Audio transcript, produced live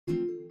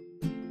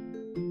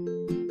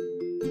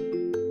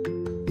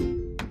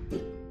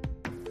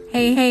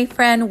Hey,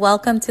 friend.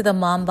 Welcome to the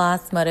Mom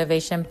Boss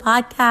Motivation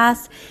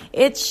Podcast.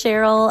 It's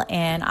Cheryl,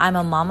 and I'm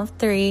a mom of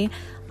 3.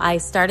 I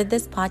started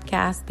this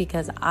podcast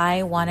because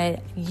I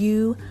wanted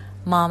you,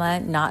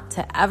 mama, not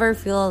to ever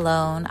feel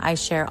alone. I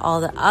share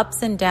all the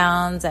ups and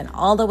downs and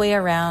all the way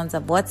arounds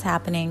of what's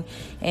happening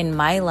in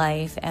my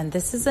life. And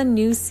this is a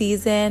new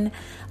season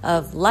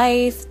of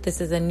life.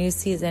 This is a new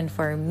season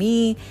for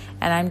me,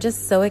 and I'm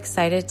just so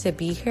excited to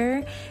be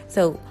here.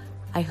 So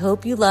I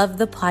hope you love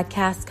the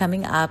podcast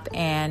coming up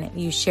and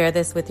you share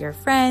this with your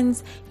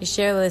friends, you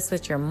share this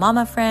with your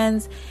mama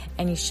friends,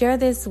 and you share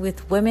this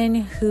with women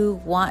who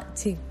want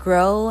to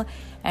grow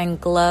and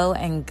glow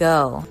and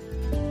go.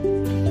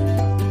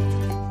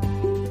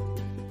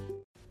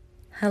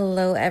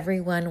 Hello,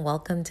 everyone.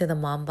 Welcome to the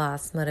Mom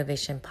Boss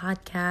Motivation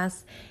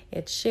Podcast.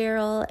 It's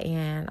Cheryl,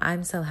 and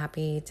I'm so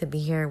happy to be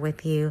here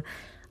with you.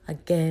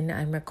 Again,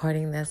 I'm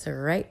recording this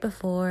right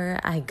before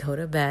I go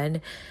to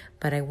bed,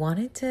 but I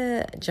wanted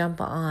to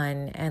jump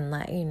on and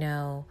let you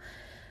know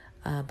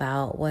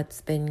about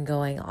what's been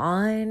going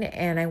on.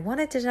 And I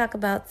wanted to talk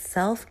about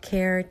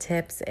self-care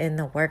tips in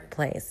the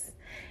workplace.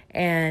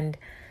 And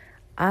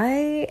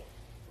I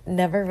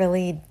never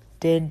really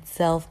did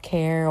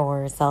self-care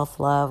or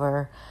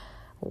self-love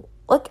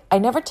I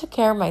never took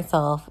care of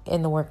myself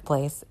in the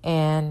workplace.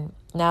 And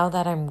now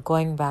that I'm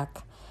going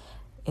back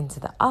into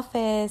the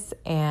office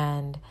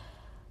and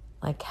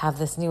have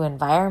this new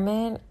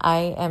environment,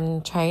 I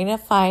am trying to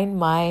find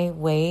my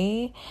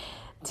way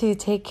to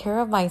take care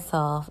of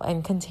myself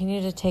and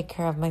continue to take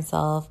care of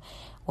myself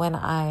when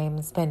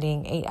I'm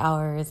spending 8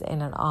 hours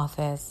in an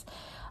office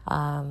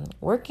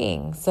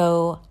working.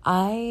 So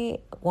I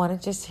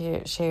wanted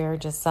to share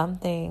just some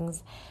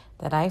things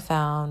that I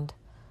found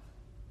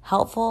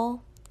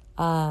helpful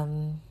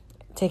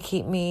to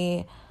keep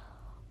me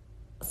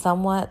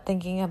somewhat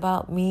thinking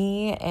about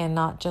me and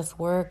not just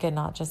work and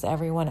not just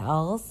everyone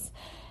else.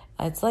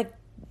 It's like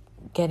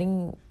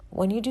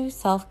when you do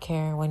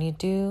self-care, when you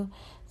do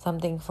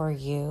something for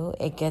you,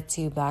 it gets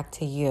you back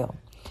to you.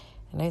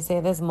 And I say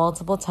this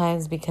multiple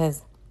times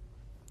because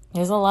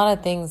there's a lot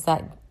of things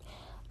that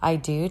I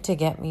do to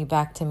get me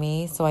back to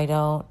me so I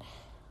don't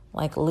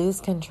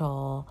lose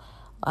control.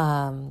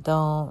 I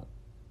don't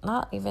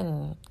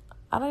even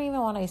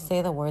want to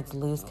say the words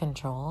lose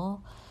control,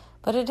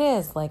 but it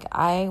is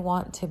I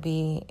want to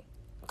be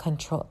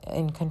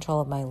in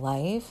control of my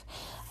life.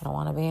 I don't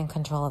want to be in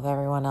control of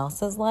everyone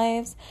else's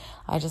lives.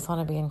 I just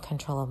want to be in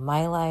control of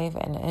my life.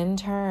 And in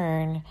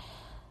turn,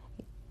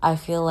 I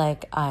feel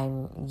like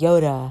I'm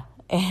Yoda.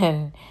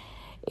 And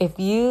if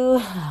you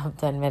have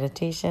done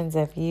meditations,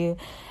 if you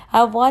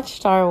have watched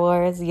Star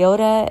Wars,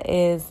 Yoda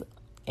is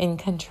in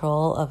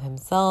control of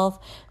himself,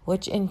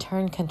 which in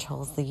turn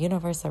controls the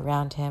universe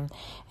around him.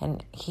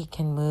 And he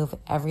can move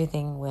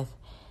everything with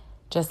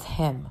just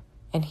him.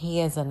 And he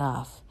is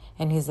enough.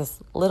 And he's this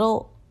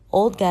little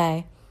old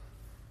guy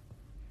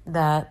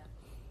that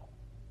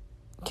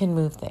can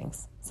move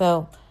things.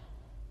 So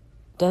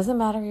doesn't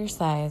matter your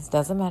size,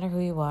 doesn't matter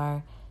who you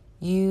are,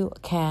 you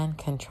can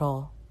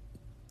control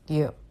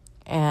you.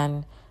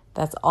 And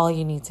that's all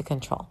you need to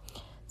control.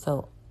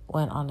 So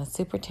went on a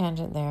super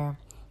tangent there,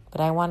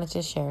 but I wanted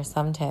to share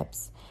some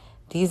tips.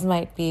 These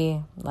might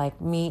be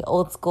me,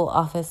 old school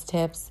office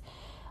tips.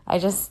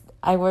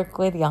 I work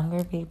with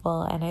younger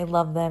people and I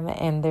love them,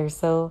 and they're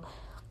so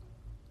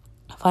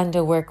fun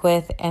to work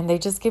with, and they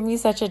just give me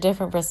such a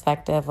different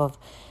perspective of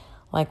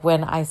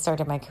when I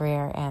started my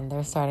career and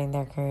they're starting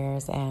their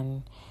careers.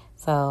 And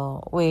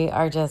so we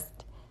are just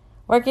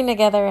working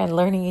together and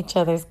learning each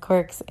other's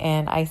quirks,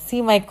 and I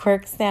see my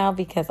quirks now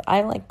because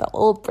I'm the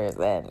old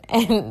person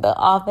in the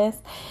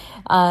office,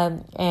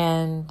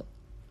 and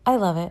I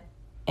love it,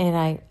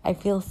 and I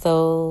feel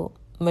so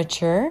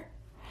mature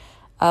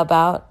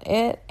about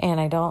it, and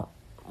I don't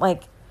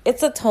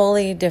it's a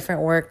totally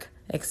different work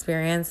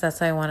experience. That's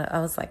why I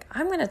was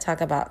I'm going to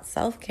talk about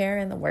self-care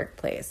in the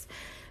workplace.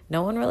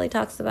 No one really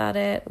talks about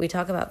it. We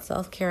talk about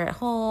self-care at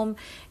home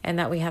and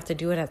that we have to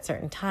do it at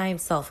certain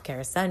times,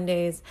 self-care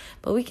Sundays,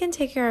 but we can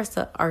take care of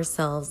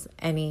ourselves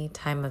any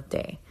time of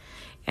day.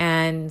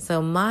 And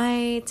so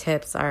my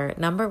tips are,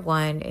 number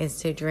 1 is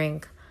to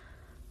drink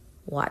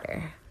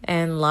water,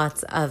 and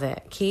lots of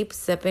it. Keep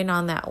sipping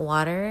on that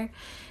water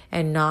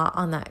and not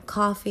on that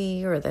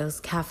coffee or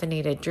those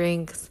caffeinated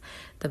drinks.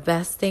 The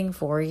best thing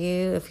for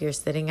you if you're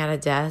sitting at a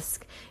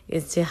desk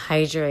is to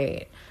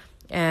hydrate.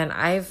 And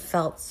I've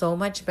felt so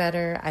much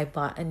better. I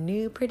bought a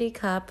new pretty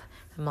cup.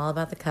 I'm all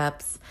about the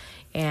cups.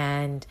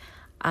 And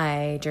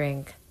I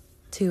drink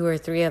 2 or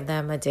 3 of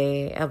them a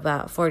day,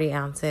 about 40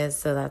 ounces.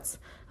 So that's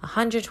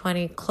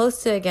 120,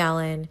 close to a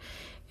gallon.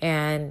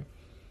 And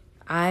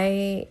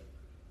I've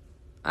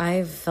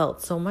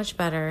felt so much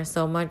better,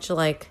 so much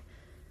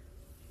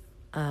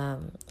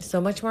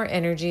more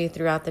energy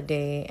throughout the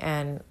day.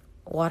 And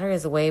water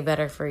is way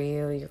better for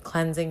you. You're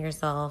cleansing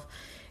yourself,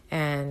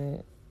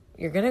 and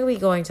you're going to be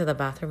going to the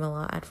bathroom a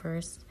lot at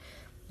first,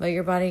 but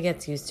your body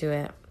gets used to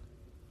it.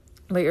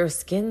 But your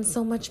skin's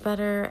so much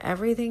better.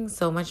 Everything's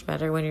so much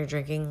better when you're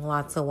drinking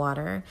lots of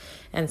water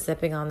and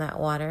sipping on that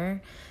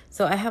water.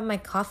 So I have my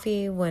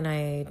coffee when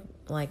I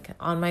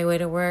on my way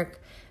to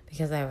work,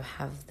 because I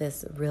have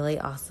this really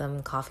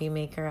awesome coffee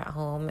maker at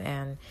home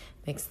and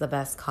makes the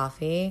best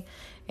coffee.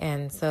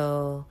 And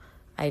so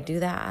I do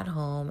that at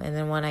home. And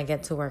then when I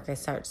get to work, I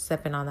start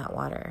sipping on that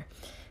water.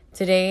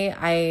 Today,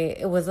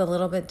 it was a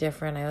little bit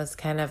different. I was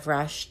kind of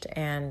rushed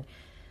and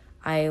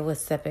I was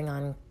sipping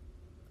on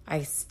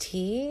iced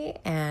tea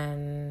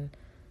and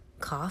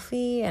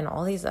coffee and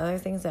all these other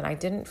things, and I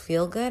didn't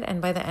feel good.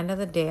 And by the end of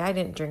the day, I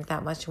didn't drink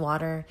that much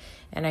water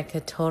and I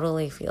could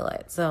totally feel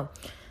it. So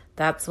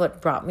that's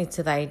what brought me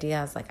to the idea.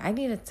 I was like, I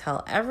need to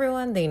tell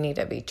everyone they need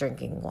to be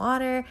drinking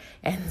water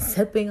and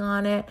sipping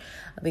on it,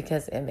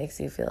 because it makes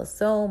you feel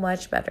so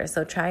much better.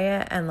 So try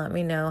it and let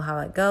me know how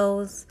it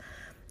goes.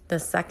 The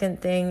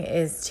second thing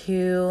is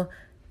to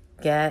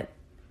get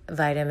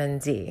vitamin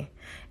D.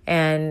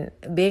 And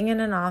being in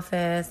an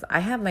office,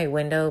 I have my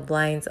window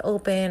blinds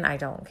open. I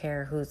don't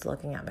care who's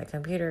looking at my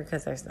computer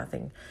because there's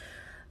nothing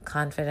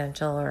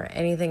confidential or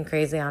anything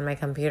crazy on my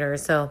computer.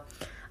 So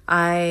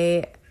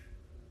I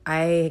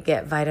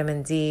get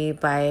vitamin D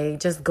by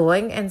just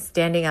going and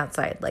standing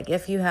outside. Like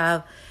if you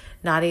have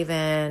not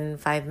even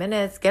 5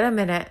 minutes, get a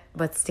minute,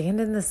 but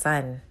stand in the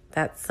sun.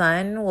 That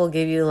sun will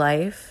give you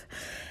life.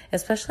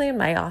 Especially in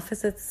my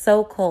office, it's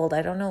so cold.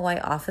 I don't know why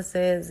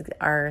offices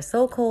are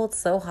so cold,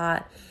 so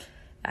hot.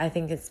 I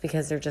think it's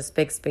because they're just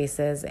big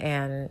spaces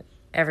and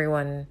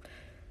everyone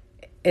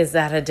is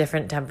at a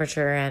different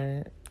temperature.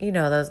 And,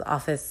 those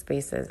office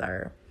spaces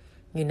are,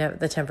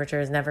 the temperature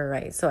is never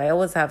right. So I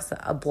always have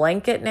a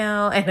blanket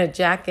now and a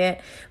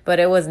jacket, but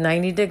it was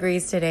 90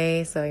 degrees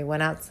today. So I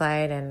went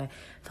outside and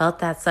felt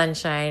that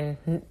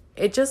sunshine.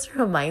 It just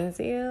reminds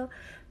you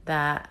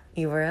that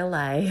you were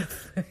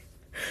alive.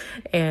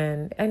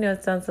 And I know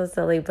it sounds so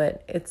silly,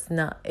 but it's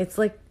not. It's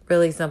like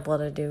really simple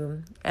to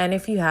do. And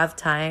if you have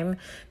time,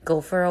 go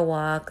for a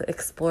walk,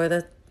 explore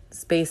the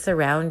space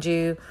around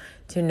you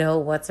to know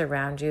what's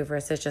around you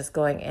versus just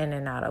going in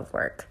and out of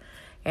work.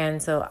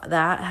 And so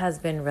that has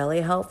been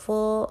really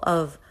helpful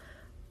of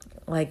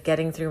like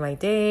getting through my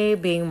day,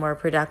 being more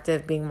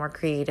productive, being more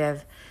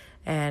creative.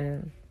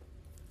 And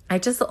I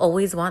just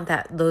always want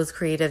those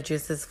creative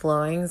juices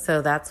flowing.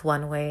 So that's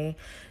one way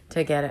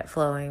to get it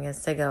flowing,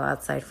 is to go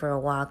outside for a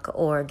walk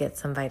or get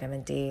some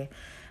vitamin D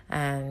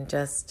and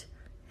just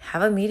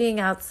have a meeting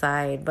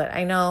outside. But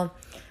I know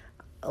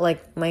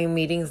like my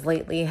meetings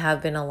lately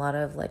have been a lot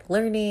of like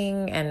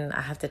learning and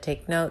I have to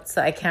take notes.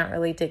 So I can't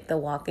really take the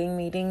walking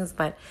meetings,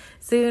 but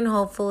soon,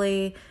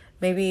 hopefully,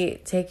 maybe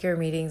take your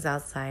meetings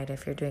outside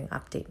if you're doing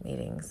update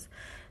meetings.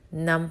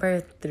 Number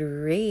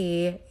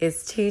 3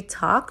 is to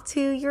talk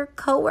to your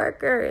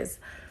coworkers.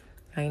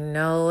 I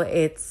know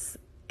it's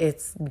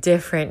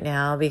different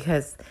now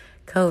because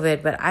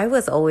COVID, but I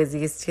was always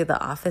used to the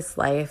office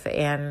life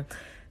and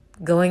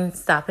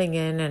stopping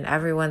in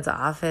everyone's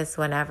office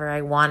whenever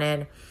I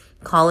wanted,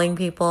 calling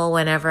people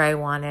whenever I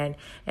wanted.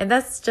 And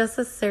that's just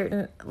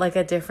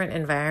a different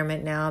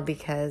environment now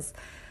because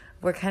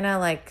we're kind of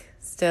like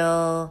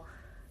still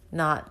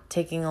not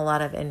taking a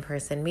lot of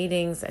in-person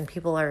meetings and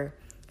people are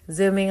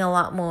Zooming a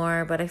lot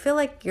more. But I feel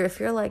like if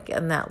you're like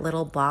in that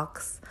little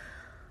box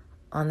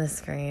on the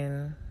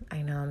screen,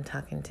 I know I'm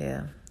talking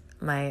to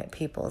my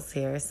peoples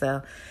here.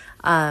 So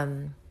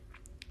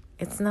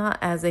it's not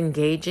as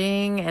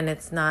engaging and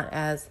it's not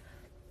as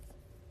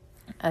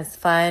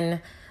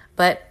fun,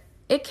 but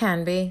it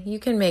can be. You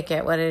can make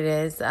it what it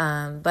is.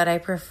 But I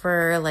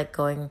prefer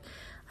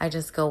I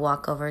just go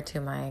walk over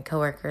to my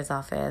coworker's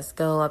office,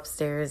 go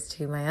upstairs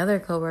to my other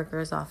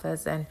coworker's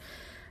office and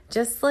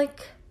just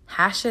like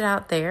hash it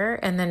out there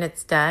and then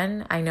it's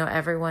done. I know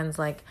everyone's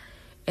like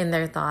in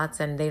their thoughts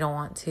and they don't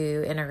want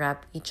to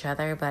interrupt each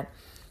other, but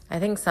I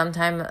think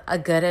sometimes a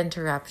good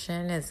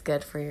interruption is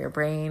good for your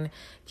brain,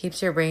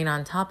 keeps your brain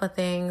on top of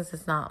things.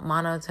 It's not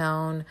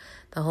monotone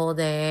the whole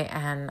day.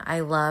 And I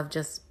love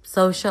just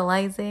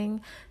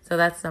socializing. So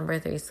that's number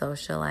 3,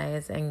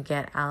 socialize and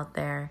get out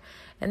there.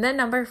 And then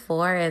number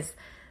 4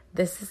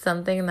 this is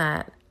something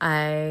that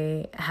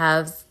I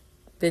have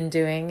been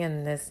doing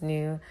in this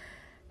new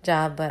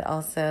job, but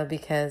also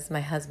because my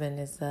husband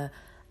is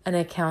an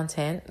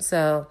accountant.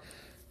 So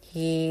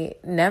he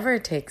never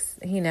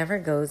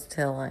goes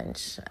to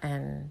lunch,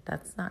 and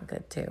that's not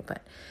good too,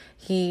 but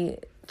he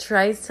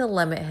tries to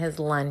limit his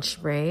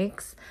lunch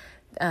breaks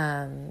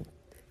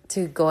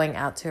to going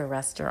out to a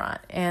restaurant.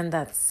 And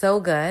that's so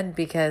good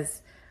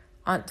because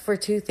for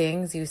 2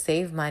 things, you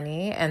save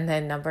money, and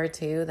then number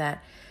 2,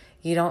 that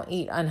you don't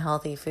eat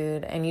unhealthy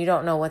food and you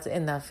don't know what's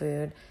in the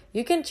food.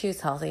 You can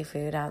choose healthy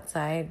food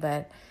outside,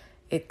 but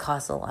it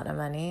costs a lot of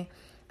money.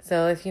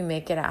 So if you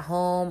make it at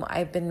home,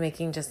 I've been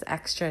making just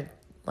extra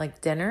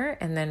like dinner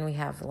and then we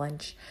have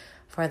lunch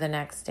for the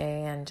next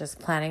day and just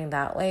planning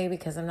that way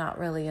because I'm not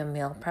really a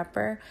meal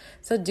prepper.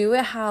 So do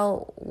it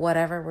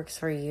whatever works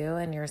for you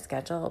and your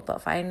schedule,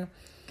 but find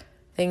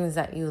things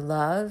that you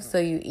love so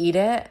you eat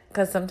it,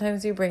 because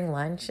sometimes you bring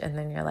lunch and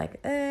then you're like,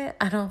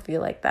 I don't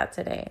feel like that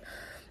today.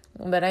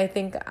 But I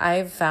think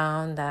I've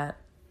found that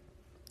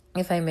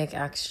if I make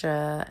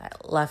extra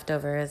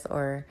leftovers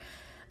or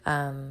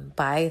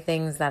buy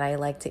things that I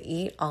like to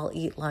eat, I'll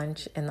eat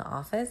lunch in the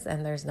office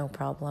and there's no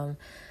problem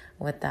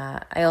with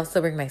that. I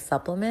also bring my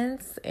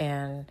supplements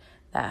and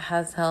that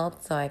has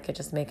helped. So I could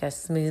just make a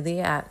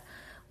smoothie at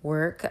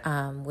work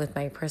with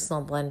my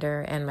personal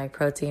blender and my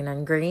protein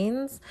and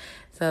greens.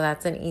 So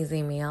that's an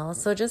easy meal.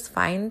 So just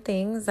find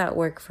things that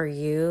work for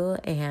you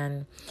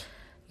and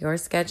your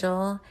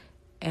schedule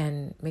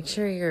and make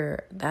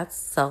sure that's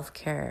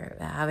self-care,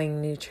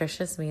 having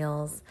nutritious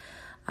meals,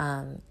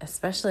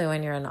 especially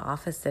when you're in the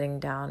office sitting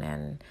down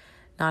and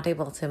not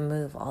able to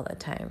move all the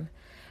time.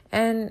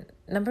 And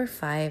number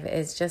 5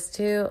 is just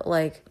to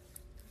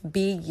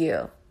be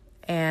you.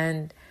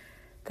 And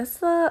that's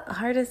the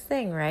hardest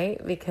thing,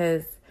 right?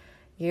 Because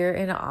you're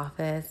in an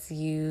office,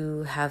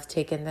 you have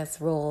taken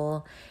this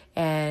role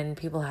and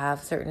people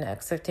have certain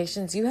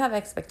expectations. You have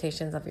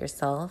expectations of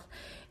yourself.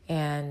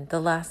 And the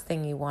last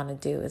thing you want to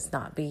do is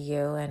not be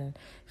you and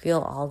feel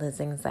all this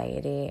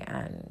anxiety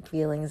and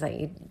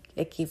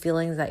icky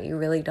feelings that you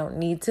really don't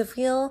need to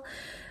feel.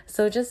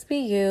 So just be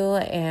you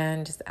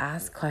and just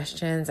ask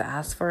questions,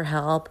 ask for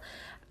help,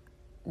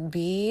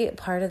 be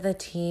part of the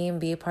team,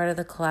 be part of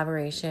the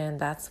collaboration.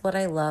 That's what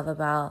I love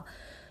about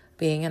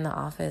being in the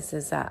office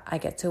is that I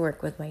get to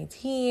work with my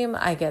team.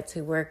 We get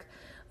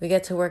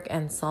to work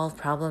and solve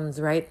problems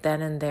right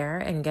then and there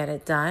and get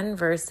it done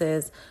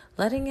versus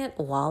letting it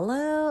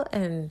wallow.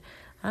 And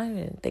I don't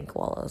even think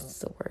wallow is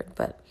the word,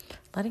 but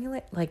letting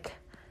it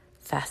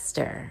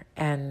fester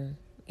and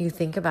you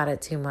think about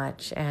it too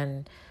much.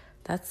 And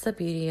that's the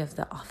beauty of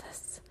the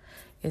office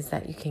is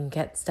that you can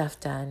get stuff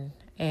done.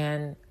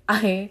 And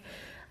I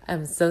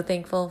am so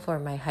thankful for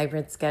my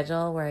hybrid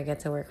schedule where I get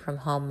to work from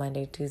home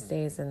Monday,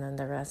 Tuesdays, and then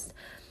the rest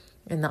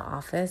in the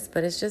office.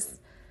 But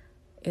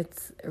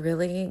it's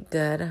really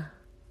good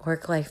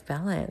work-life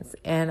balance.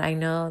 And I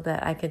know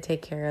that I can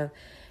take care of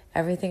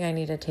everything I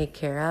need to take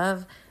care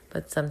of,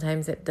 but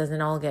sometimes it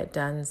doesn't all get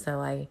done. So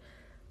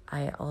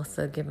I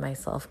also give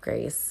myself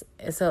grace.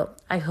 So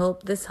I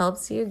hope this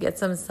helps you get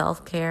some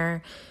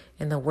self-care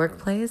in the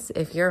workplace.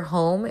 If your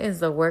home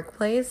is the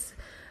workplace,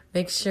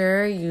 make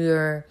sure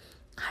you're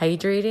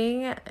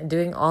hydrating,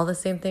 doing all the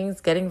same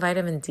things, getting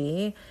vitamin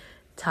D,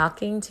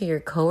 talking to your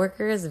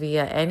coworkers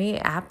via any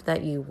app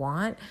that you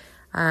want.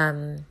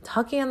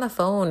 Talking on the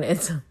phone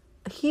is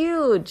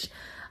huge.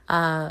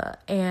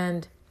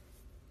 And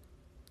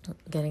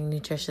getting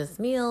nutritious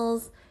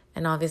meals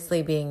and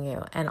obviously being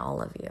you and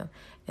all of you.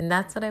 And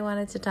that's what I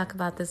wanted to talk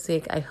about this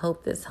week. I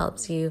hope this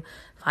helps you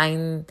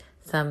find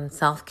some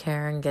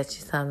self-care and get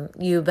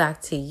you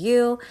back to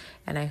you.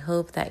 And I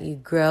hope that you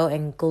grow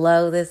and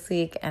glow this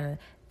week. And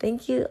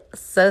thank you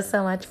so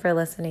much for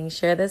listening.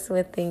 Share this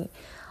with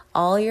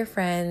all your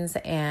friends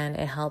and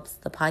it helps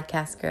the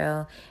podcast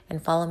grow.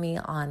 And follow me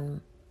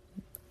on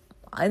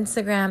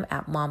Instagram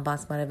at Mom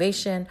Boss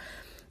Motivation.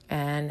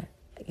 And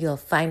you'll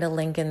find a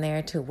link in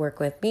there to work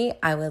with me.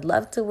 I would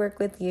love to work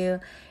with you.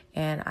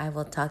 And I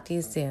will talk to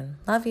you soon.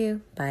 Love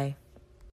you. Bye.